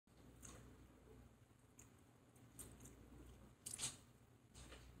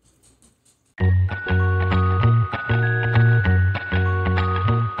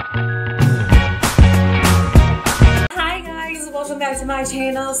my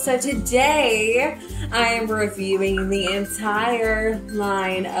channel. So today I am reviewing the entire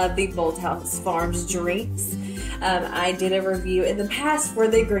line of the Bolthouse Farms drinks. I did a review in the past for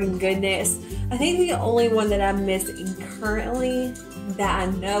the Green Goodness. I think the only one that I'm missing currently that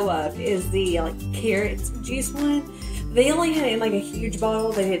I know of is the carrot juice one. They only had it in like a huge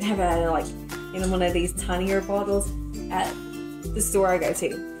bottle. They didn't have it in one of these tinier bottles at the store I go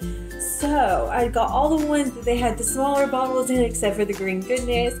to. So I got all the ones that they had the smaller bottles in, except for the Green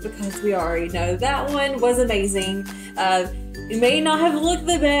Goodness, because we already know that one was amazing. It may not have looked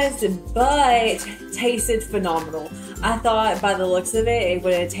the best, but tasted phenomenal. I thought by the looks of it, it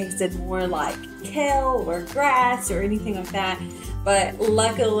would have tasted more like kale or grass or anything like that. But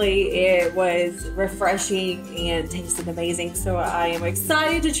luckily it was refreshing and tasted amazing. So I am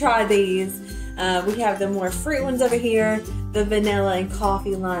excited to try these. We have the more fruit ones over here, the vanilla and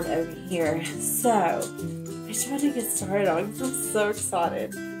coffee line over here. So I just want to get started on it. I'm so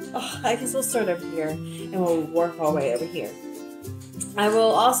excited. Oh, I guess we'll start over here and we'll work our way over here. I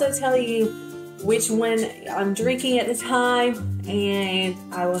will also tell you which one I'm drinking at the time, and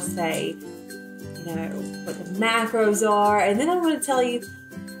I will say, what the macros are, and then I'm going to tell you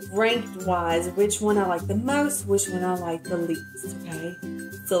ranked wise which one I like the most, which one I like the least. Okay,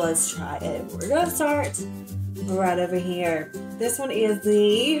 so let's try it. We're going to start right over here. This one is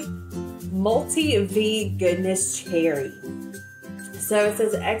the Multi-V Goodness Cherry. So it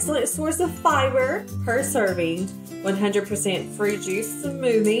says excellent source of fiber per serving, 100% fruit juice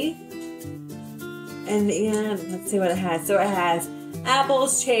smoothie. And then let's see what it has. So it has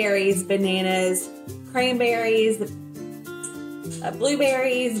apples, cherries, bananas, cranberries,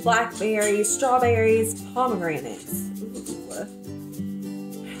 blueberries, blackberries, strawberries, pomegranates. Ooh.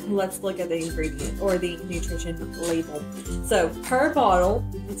 Let's look at the ingredient or the nutrition label. So per bottle,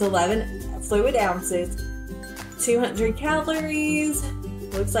 it's 11 fluid ounces, 200 calories.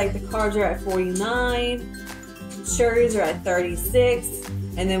 Looks like the carbs are at 49, sugars are at 36,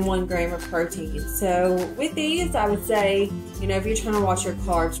 and then 1 gram of protein. So with these, I would say, if you're trying to watch your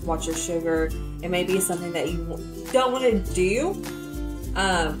carbs, watch your sugar, it may be something that you don't want to do.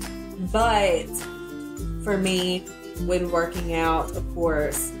 But for me, when working out, of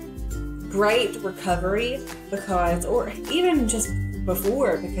course, great recovery or even just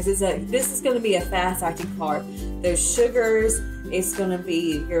before, because this is going to be a fast-acting carb. Those sugars, it's going to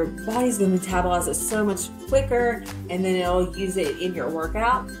be, your body's going to metabolize it so much quicker, and then it'll use it in your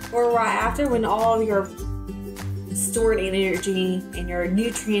workout or right after, when all of your stored energy and your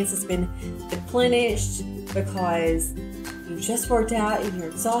nutrients has been replenished because you just worked out and you're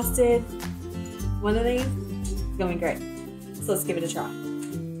exhausted. One of these is going to be great. So let's give it a try.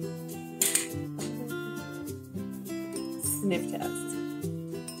 Sniff test.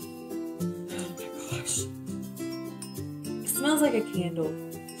 Oh my gosh. It smells like a candle.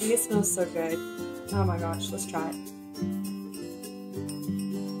 It smells so good. Oh my gosh, let's try it.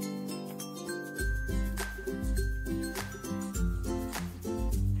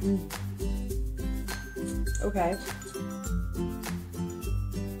 Okay.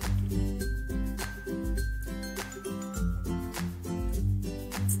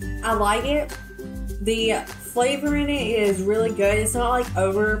 I like it. The flavor in it is really good. It's not like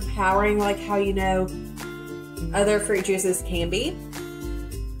overpowering like how other fruit juices can be.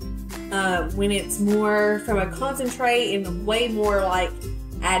 When it's more from a concentrate and way more like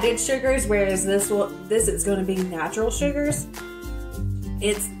added sugars, whereas this is going to be natural sugars.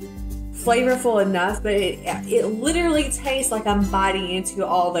 It's flavorful enough, but it literally tastes like I'm biting into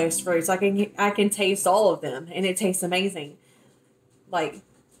all those fruits. I can taste all of them, and it tastes amazing.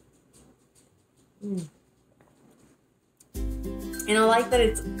 And I like that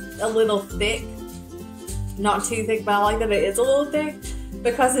it's a little thick, not too thick, but I like that it is a little thick,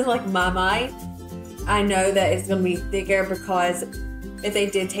 because in my mind, I know that it's going to be thicker, because if they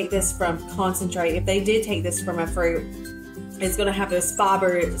did take this from concentrate, if they did take this from a fruit, it's going to have those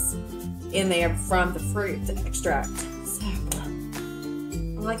fibers in there from the fruit extract. So I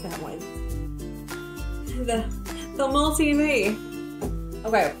like that one. The multi-V.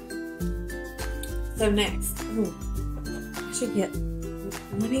 Okay. So next, I should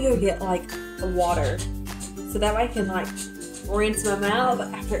let me go get a water, so that way I can rinse my mouth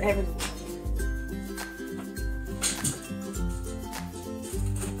after everything.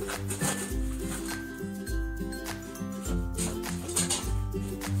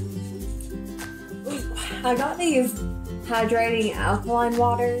 I got these hydrating alkaline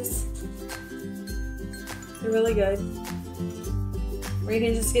waters. They're really good. Or you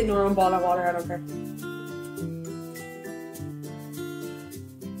can just get normal bottled water, I don't care.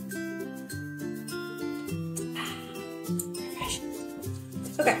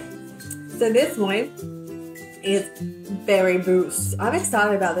 So this one is Berry Boost. I'm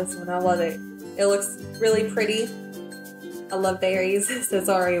excited about this one. I love it. It looks really pretty. I love berries, so it's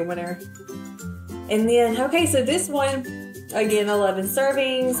already a winner. And then, okay, so this one, again, 11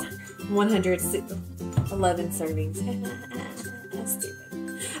 servings, 11 servings. That's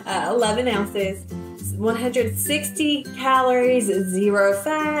stupid. 11 ounces, 160 calories, 0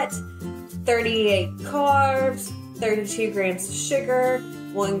 fat, 38 carbs, 32 grams of sugar,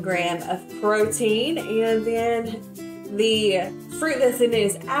 1 gram of protein, and then the fruit that's in it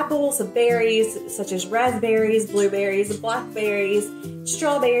is apples, berries such as raspberries, blueberries, blackberries,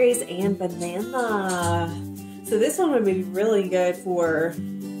 strawberries, and banana. So this one would be really good for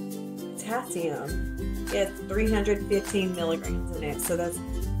potassium. It's 315 milligrams in it, so that's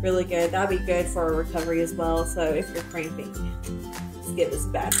really good. That'd be good for recovery as well. So if you're cramping, let's give this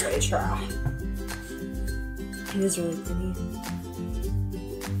bad boy a try. It is really pretty.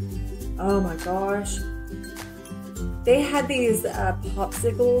 Oh my gosh. They had these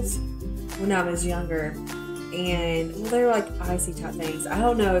popsicles when I was younger, and well, they were like icy type things. I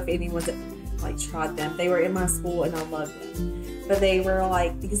don't know if anyone's like tried them. They were in my school and I loved them. But they were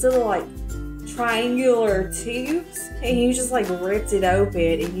like these little like triangular tubes, and you just like ripped it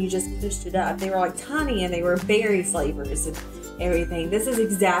open and you just pushed it up. They were like tiny and they were berry flavors and everything. This is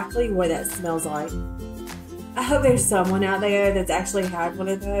exactly what that smells like. I hope there's someone out there that's actually had one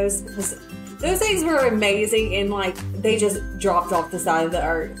of those, because those things were amazing, and like they just dropped off the side of the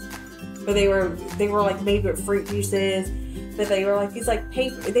earth. But they were like made with fruit juices, but they were like these like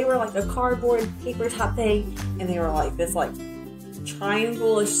paper. They were like a cardboard paper type thing, and they were like this like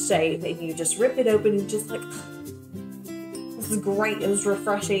triangle-ish shape, and you just rip it open and just like, this is great. It was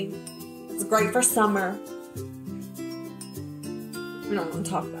refreshing. It's great for summer. We're not going to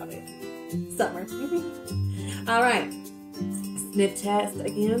talk about it. Summer. All right, sniff test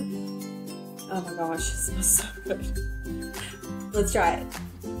again. Oh my gosh, it smells so good. Let's try it.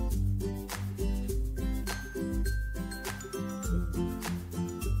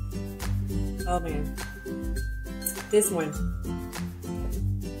 Oh man, this one,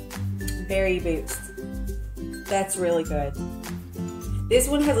 Berry Boost. That's really good. This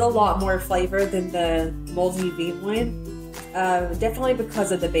one has a lot more flavor than the multi-V one. Definitely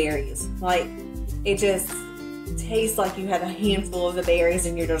because of the berries. Like, it just tastes like you had a handful of the berries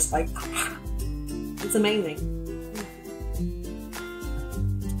and you're just like, ah. It's amazing.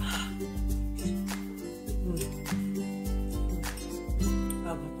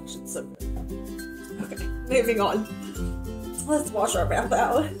 Oh my gosh, it's so good. Okay, moving on. Let's wash our mouth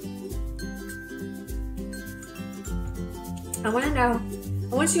out. I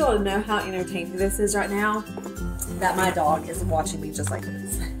want you all to know how entertaining this is right now, that my dog is watching me just like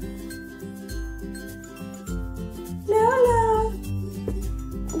this. Lola!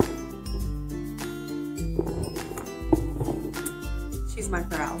 She's my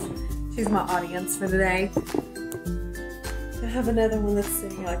crowd. She's my audience for the day. I have another one that's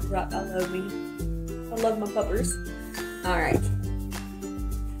sitting like right below me. I love my puppers. Alright.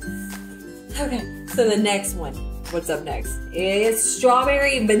 Okay, so the next one. What's up next? Is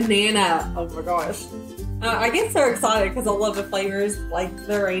strawberry banana. Oh my gosh. I get so excited because I love the flavors, like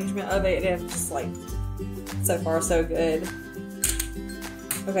the arrangement of it, and just like, so far so good.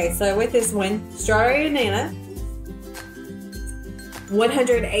 Okay, so with this one, strawberry banana,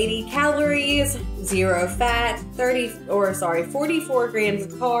 180 calories, 0 fat, 44 grams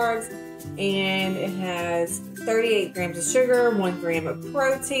of carbs, and it has 38 grams of sugar, 1 gram of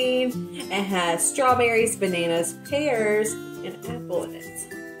protein. It has strawberries, bananas, pears, and apple in it.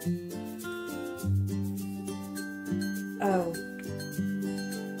 Oh.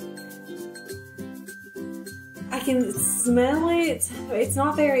 I can smell it. It's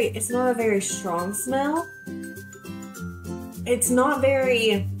not a very strong smell. It's not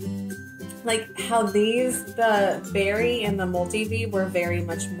very, like how the berry and the multi-V were very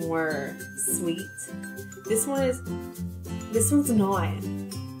much more sweet. This one's not.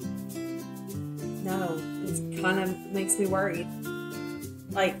 No, it kind of makes me worried.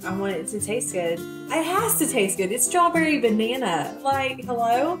 Like, I want it to taste good. It has to taste good. It's strawberry banana. Like,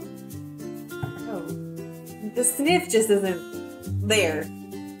 hello? Oh. The sniff just isn't there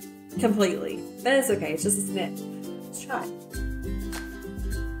completely. But it's okay. It's just a sniff. Let's try it.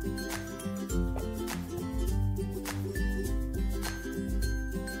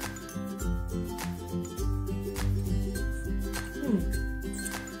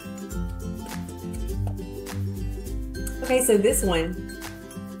 Okay, so this one,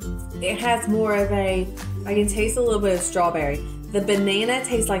 it has more of a, I can taste a little bit of strawberry. The banana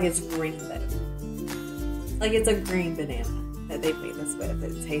tastes like it's green though. Like it's a green banana. that they've made this with.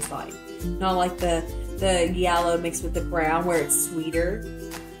 It tastes like. Not like the yellow mixed with the brown where it's sweeter.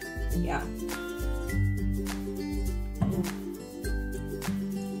 Yeah.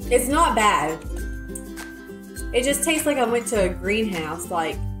 It's not bad. It just tastes like I went to a greenhouse,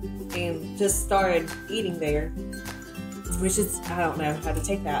 like, and just started eating there. Which is, I don't know how to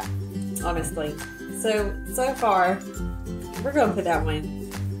take that, honestly. So far, we're gonna put that one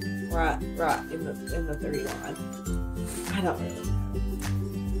right in the 3 line. I don't really know.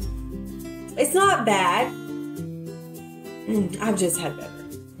 It's not bad. I've just had better.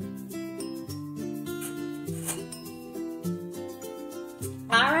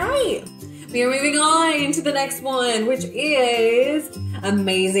 Alright. We are moving on to the next one, which is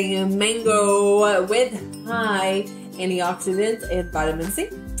Amazing Mango with high antioxidants and vitamin C.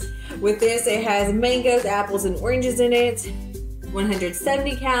 With this, it has mangoes, apples, and oranges in it.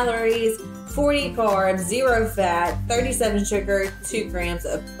 170 calories, 40 carbs, 0 fat, 37 sugar, 2 grams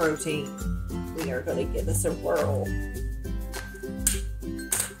of protein. We are going to give this a whirl.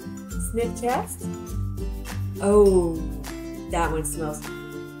 Sniff test. Oh, that one smells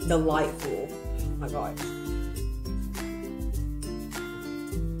delightful. Oh my gosh.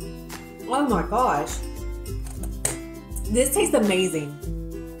 Oh my gosh. This tastes amazing.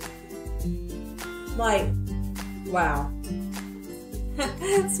 Like, wow.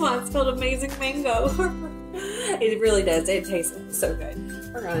 That's why it's called Amazing Mango. It really does. It tastes so good.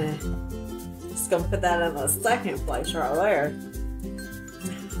 We're just gonna put that in the second place right there.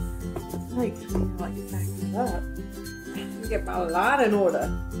 Like back it up. Get my line in order.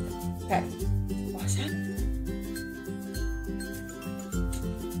 Okay. Wash it.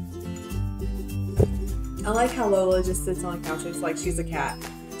 I like how Lola just sits on the couch just like she's a cat.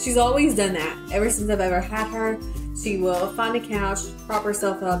 She's always done that. Ever since I've ever had her, she will find a couch, prop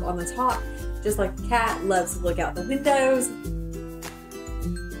herself up on the top, just like a cat, loves to look out the windows.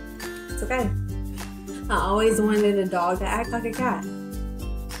 It's okay. I always wanted a dog to act like a cat.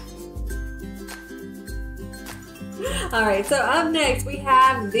 Alright, so up next we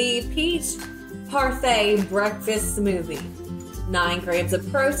have the Peach Parfait Breakfast Smoothie. 9 grams of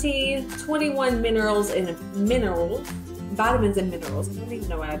protein, 21 vitamins and minerals. I don't even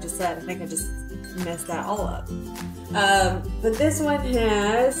know what I just said. I think I just messed that all up. But this one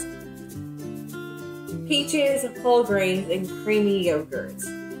has peaches, whole grains, and creamy yogurts.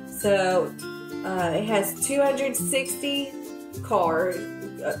 So it has 260 calories,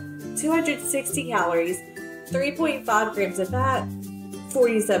 3.5 grams of fat,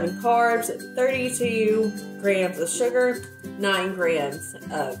 47 carbs, 32 grams of sugar, 9 grams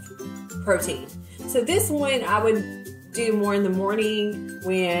of protein. So this one I would do more in the morning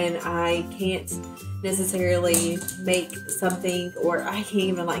when I can't necessarily make something, or I can't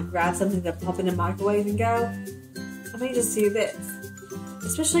even like grab something to pop in the microwave and go. I may just do this,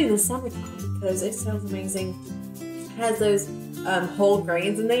 especially in the summertime, because it sounds amazing. It has those whole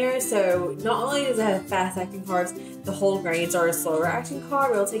grains in there, so not only does it have fast acting carbs, the whole grains are a slower acting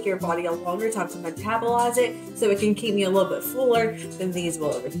carb. It'll take your body a longer time to metabolize it, so it can keep me a little bit fuller than these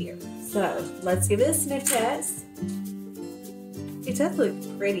will over here. So let's give it a sniff test. It does look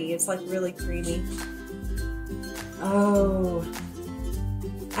pretty. It's like really creamy. Oh,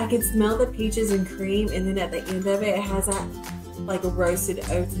 I can smell the peaches and cream, and then at the end of it, it has that like roasted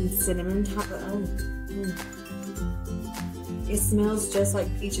oats and cinnamon type of. It smells just like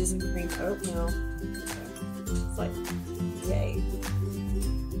peaches and cream oatmeal. It's like, yay.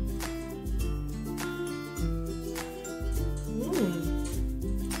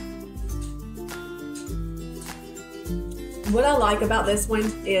 What I like about this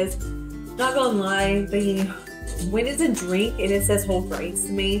one is, not gonna lie, when it's a drink and it says whole grains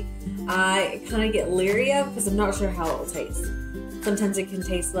to me, I kind of get leery of, because I'm not sure how it'll taste. Sometimes it can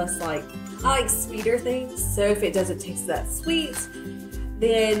taste less like, I like sweeter things, so if it doesn't taste that sweet,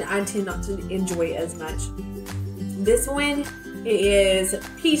 then I tend not to enjoy it as much. This one is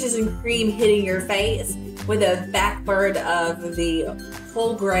peaches and cream hitting your face with a backbird of the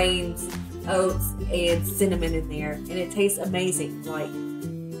whole grains, oats, and cinnamon in there, and it tastes amazing. Like,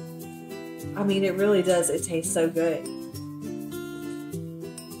 I mean, it really does. It tastes so good.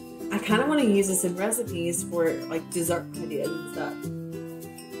 I kind of want to use this in recipes for like dessert ideas and stuff.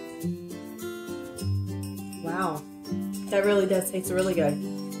 Wow, that really does taste really good.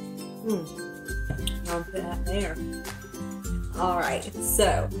 I'll put that there. Alright,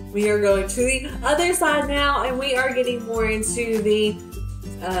 so we are going to the other side now, and we are getting more into the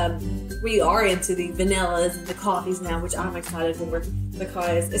vanillas and the coffees now, which I'm excited for,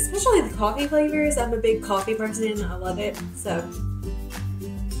 because especially the coffee flavors, I'm a big coffee person. I love it. So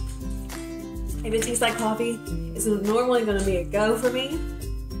if it tastes like coffee, It's normally going to be a go for me,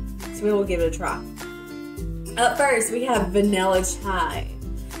 so we will give it a try. Up first, we have vanilla chai.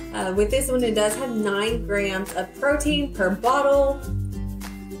 With this one, it does have 9 grams of protein per bottle,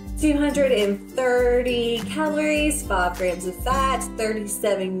 230 calories, 5 grams of fat,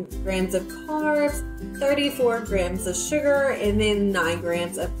 37 grams of carbs, 34 grams of sugar, and then 9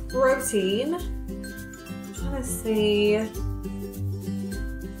 grams of protein. I'm trying to see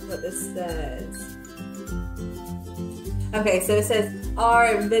what this says. Okay, so it says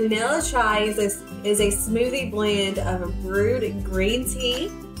our vanilla chai is a smoothie blend of brewed green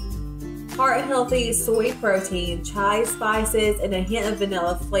tea, heart-healthy soy protein, chai spices, and a hint of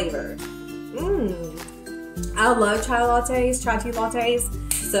vanilla flavor. I love chai tea lattes,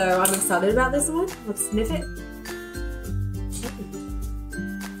 so I'm excited about this one. Let's sniff it.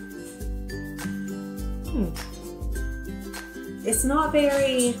 It's not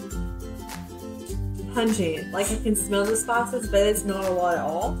very pungent. Like, I can smell the spices, but it's not a lot at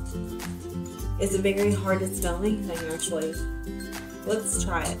all. It's a very hard to smell anything, actually. Let's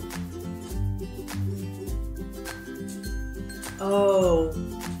try it. Oh,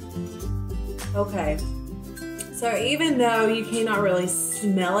 okay. So even though you cannot really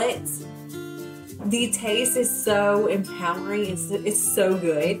smell it, the taste is so empowering. It's so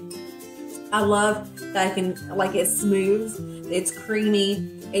good. I love that I can, like, it's smooth, it's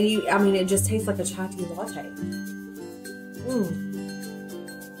creamy, and it just tastes like a chai tea latte.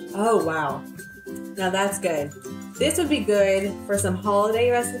 Oh, wow. Now that's good. This would be good for some holiday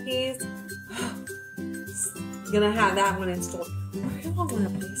recipes. Gonna have that one in store. Where do I want to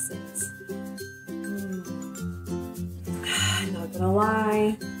place it? I'm not gonna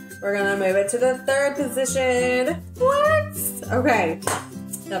lie. We're gonna move it to the 3rd position. What? Okay.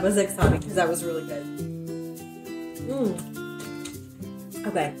 That was exciting because that was really good.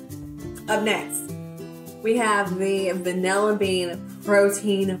 Okay. Up next, we have the Vanilla Bean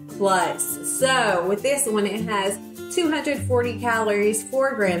Protein Plus. So with this one, it has 240 calories,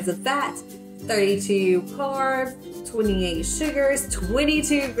 4 grams of fat, 32 carbs, 28 sugars,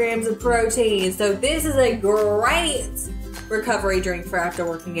 22 grams of protein. So this is a great recovery drink for after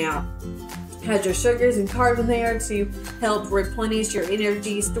working out. Has your sugars and carbs in there to help replenish your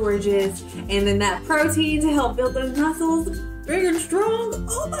energy storages, and then that protein to help build those muscles big and strong.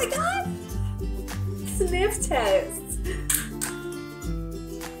 Oh my God! Sniff test.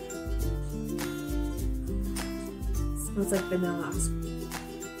 Smells like vanilla ice cream.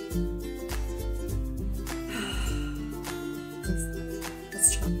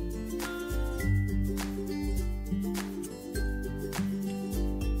 Let's try.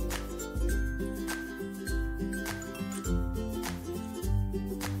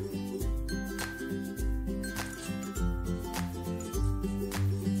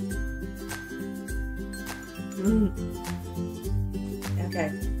 Okay.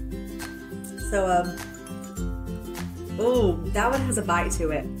 So, oh, that one has a bite to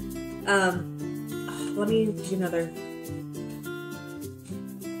it. Let me do another.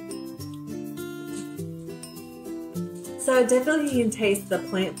 So I definitely can taste the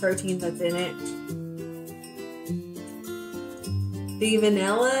plant protein that's in it. The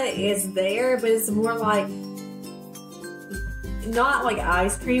vanilla is there, but it's more like, not like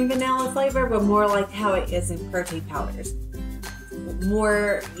ice cream vanilla flavor, but more like how it is in protein powders.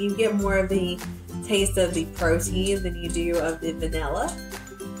 You get more of the taste of the protein than you do of the vanilla.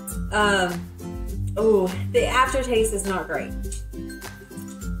 Oh, the aftertaste is not great.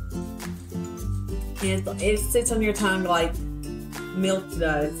 It sits on your tongue like milk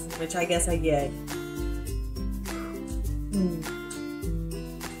does, which I guess I get.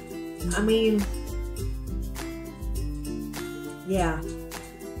 I mean, yeah.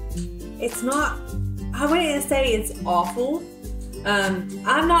 It's not, I wouldn't say it's awful.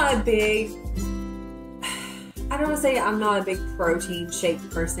 I'm not a big, I don't want to say I'm not a big protein shake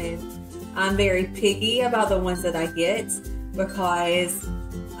person. I'm very picky about the ones that I get because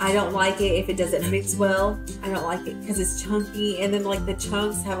I don't like it if it doesn't mix well. I don't like it because it's chunky, and then like the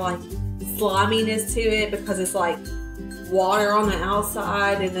chunks have like sliminess to it because it's like water on the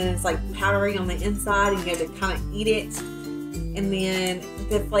outside and then it's like powdery on the inside, and you have to kind of eat it. And then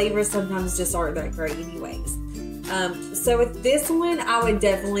the flavors sometimes just aren't that great anyways. So with this one, I would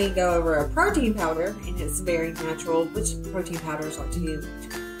definitely go over a protein powder, and it's very natural, which protein powders are too.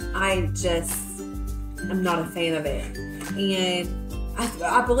 I'm not a fan of it. And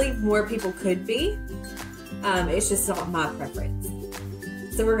I believe more people could be. It's just not my preference.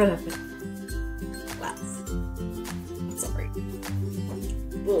 So we're gonna last. I'm sorry.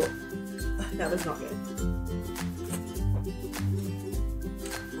 Ugh. That was not good.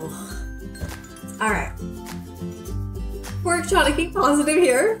 Ugh. All right. We're trying to keep positive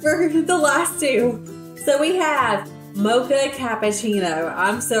here for the last two. So we have mocha cappuccino.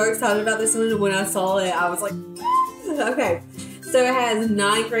 I'm so excited about this one. When I saw it, I was like, okay. So it has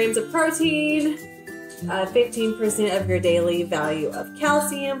 9 grams of protein, 15% of your daily value of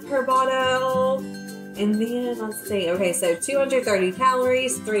calcium per bottle. And then, let's see, okay, so 230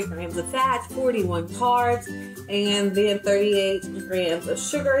 calories, 3 grams of fat, 41 carbs, and then 38 grams of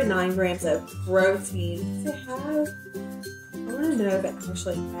sugar, 9 grams of protein. Does it have, I want to know if it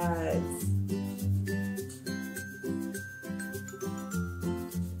actually has.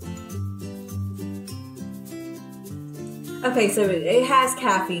 Okay, so it has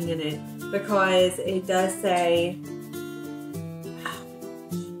caffeine in it because it does say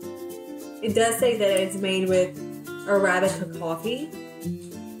that it's made with Arabica coffee.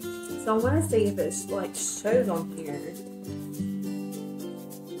 So I want to see if it like shows on here.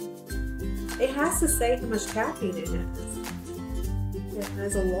 It has to say how much caffeine it has. It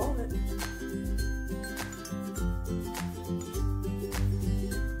has a lot.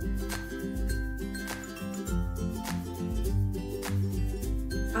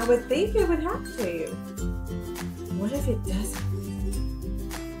 I would think it would have to. What if it doesn't?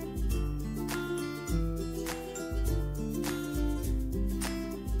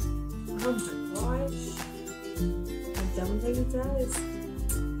 Oh my gosh. I don't think it does.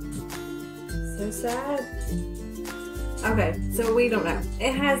 So sad. Okay, so we don't know.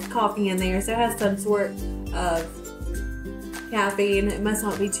 It has coffee in there, so it has some sort of caffeine. It must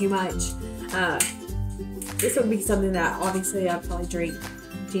not be too much. This would be something that obviously I'd probably drink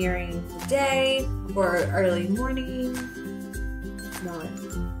during the day or early morning. Not.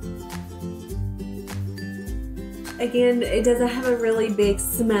 Again, it doesn't have a really big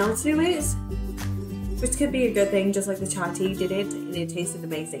smell to it, which could be a good thing, just like the chai tea did it, and it tasted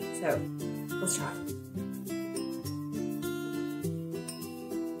amazing. So let's try it.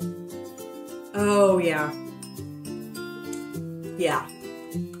 Oh yeah. Yeah.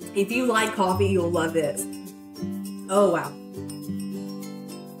 If you like coffee, you'll love this. Oh wow.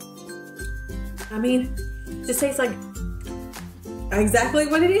 I mean, it just tastes like exactly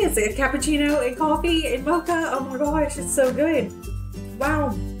what it is. A cappuccino and coffee and mocha. Oh my gosh, it's so good.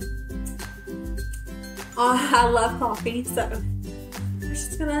 Wow. I love coffee, so I'm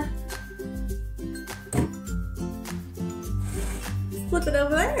just gonna flip it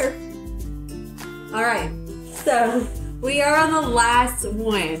over there. All right, so we are on the last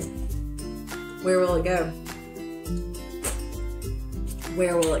one. Where will it go?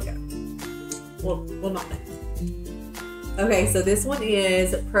 Where will it go? We'll not know. Okay, so this one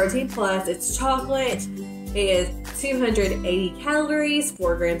is Protein Plus. It's chocolate. It is 280 calories,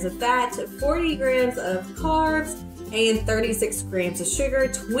 4 grams of fat, 40 grams of carbs, and 36 grams of sugar,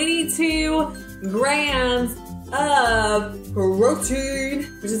 22 grams of protein,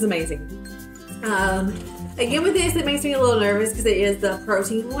 which is amazing. Again, with this, it makes me a little nervous because it is the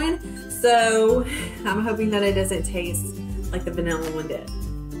protein one. So I'm hoping that it doesn't taste like the vanilla one did.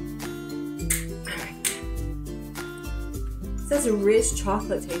 It says a rich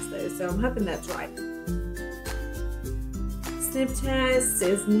chocolate taste though, so I'm hoping that's right. Sniff test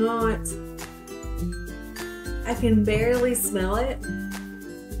is not, I can barely smell it,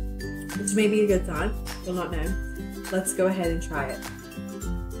 which may be a good sign. We'll not know. Let's go ahead and try it.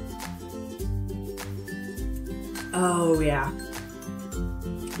 Oh yeah.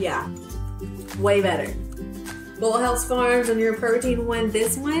 Yeah. Way better. Bolthouse Farms on your protein one.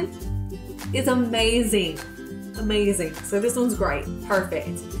 This one is amazing. Amazing. So this one's great.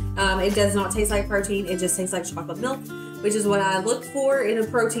 Perfect. It does not taste like protein. It just tastes like chocolate milk, which is what I look for in a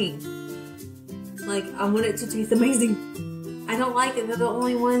protein. Like, I want it to taste amazing. I don't like it. They're the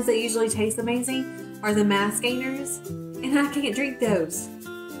only ones that usually taste amazing are the mass gainers, and I can't drink those.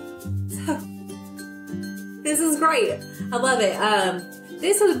 So this is great. I love it.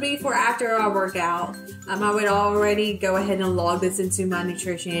 This would be for after I work out. I would already go ahead and log this into my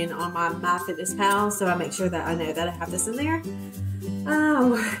nutrition on my MyFitnessPal, so I make sure that I know that I have this in there.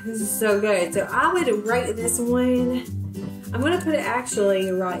 Oh, this is so good. So I would rate this one. I'm going to put it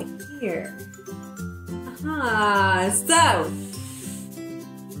actually right here. So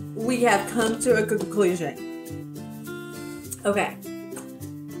we have come to a conclusion. Okay.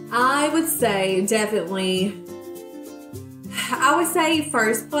 I would say definitely, I would say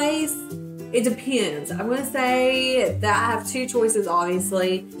first place. It depends. I'm going to say that I have two choices,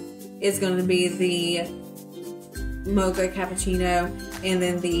 obviously. It's going to be the mocha cappuccino and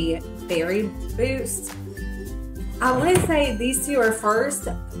then the berry boost. I want to say these two are first,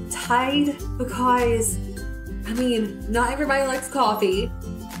 tied, because, I mean, not everybody likes coffee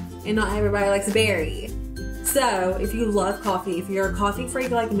and not everybody likes berry. So if you love coffee, if you're a coffee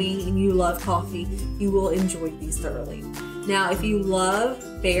freak like me and you love coffee, you will enjoy these thoroughly. Now, if you love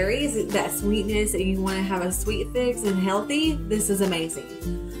berries, that sweetness, and you want to have a sweet fix and healthy, this is amazing.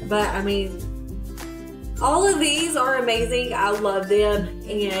 But I mean, all of these are amazing. I love them,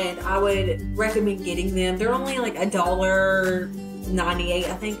 and I would recommend getting them. They're only like $1.98,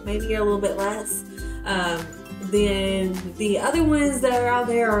 I think, maybe a little bit less. Then the other ones that are out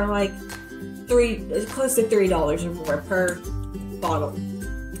there are like close to $3 or more per bottle.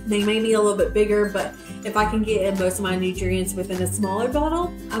 They may be a little bit bigger, but if I can get most of my nutrients within a smaller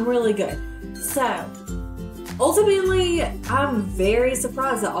bottle, I'm really good. So ultimately, I'm very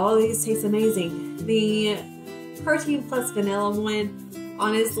surprised that all of these taste amazing. The protein plus vanilla one,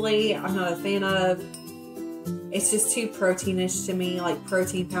 honestly, I'm not a fan of. It's just too proteinish to me, like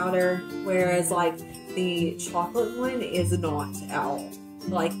protein powder, whereas like the chocolate one is not at all.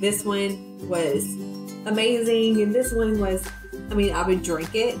 Like this one was amazing, and this one was, I mean, I would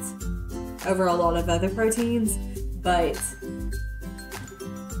drink it over a lot of other proteins, but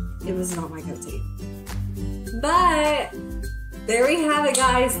it was not my go-to. But there we have it,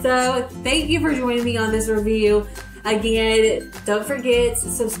 guys. So thank you for joining me on this review. Again, don't forget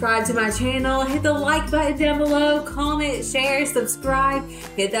to subscribe to my channel, hit the like button down below, comment, share, subscribe,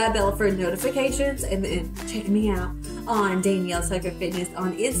 hit that bell for notifications, and then check me out on Danielle.tucker.fitness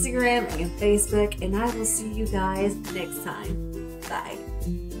on Instagram and Facebook, and I will see you guys next time. Bye.